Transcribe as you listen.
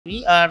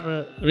We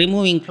are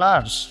removing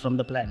flowers from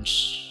the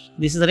plants.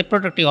 This is the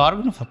reproductive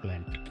organ of a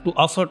plant to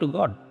offer to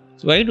God.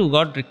 So why do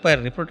God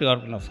require reproductive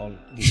organ of all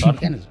these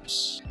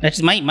organisms?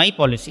 That's my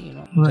policy.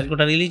 Right. It's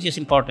got a religious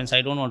importance.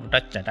 I don't want to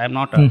touch that. I'm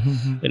not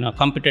a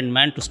competent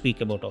man to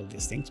speak about all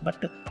these things.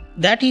 But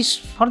that is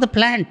for the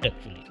plant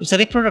actually. It's a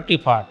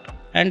reproductive part.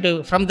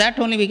 And from that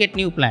only we get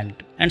new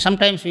plant. And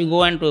sometimes we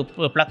go and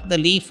pluck the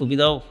leaf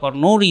for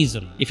no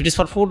reason. If it is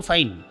for food,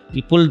 fine.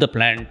 We pull the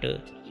plant.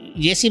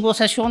 J.C. Bose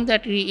has shown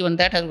that even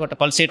that has got a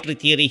pulsatory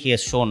theory. He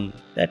has shown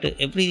that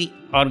every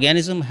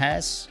organism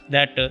has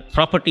that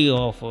property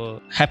of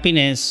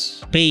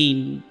happiness,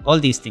 pain, all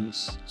these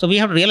things. So we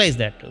have to realize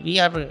that we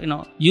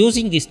are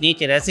using this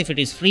nature as if it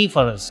is free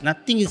for us.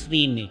 Nothing is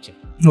free in nature.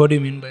 What do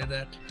you mean by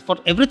that? For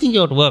everything you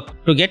have to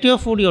work. To get your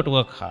food, you have to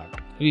work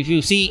hard. If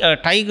you see a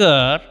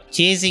tiger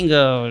chasing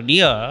a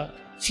deer,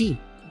 see,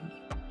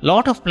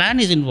 lot of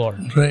plan is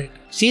involved. Right.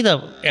 See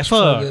the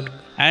effort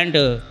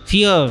and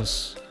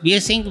fears. We are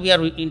saying we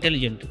are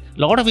intelligent. A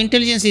lot of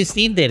intelligence is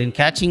seen there in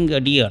catching a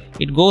deer.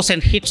 It goes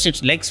and hits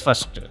its legs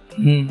first.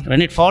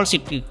 When it falls,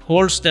 it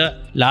holds the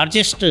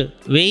largest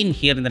vein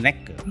here in the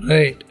neck.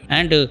 Right.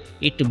 And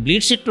it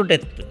bleeds it to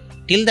death.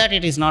 Till that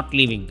it is not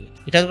leaving.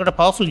 It has got a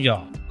powerful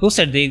jaw. Who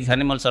said these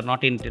animals are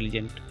not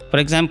intelligent? For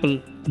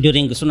example,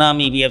 during the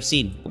tsunami we have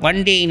seen,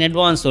 one day in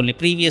advance only,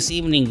 previous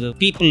evening,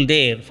 people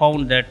there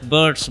found that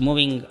birds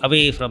moving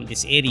away from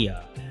this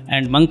area.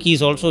 And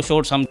monkeys also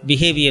showed some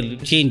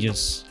behavioral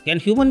changes.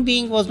 And human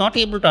being was not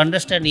able to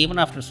understand even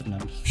after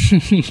tsunami.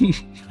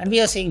 And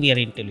we are saying we are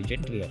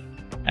intelligent.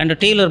 And a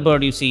tailor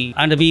bird you see,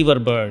 and a weaver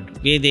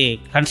bird, where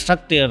they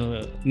construct their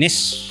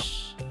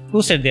nests.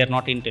 Who said they are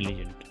not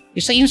intelligent?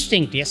 It's an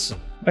instinct, yes,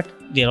 but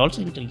they are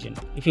also intelligent.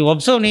 If you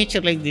observe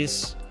nature like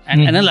this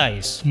and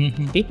analyze,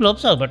 people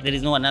observe, but there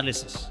is no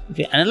analysis. If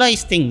you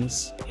analyze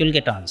things, you will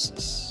get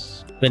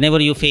answers. Whenever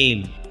you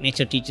fail,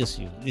 nature teaches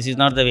you, this is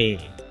not the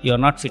way, you are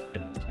not fit.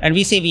 And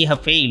we say we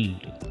have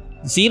failed.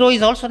 0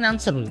 is also an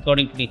answer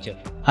according to nature.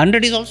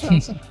 100 is also an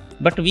answer.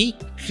 But we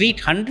treat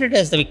 100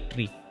 as the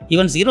victory.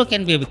 Even 0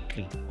 can be a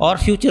victory or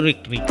future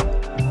victory.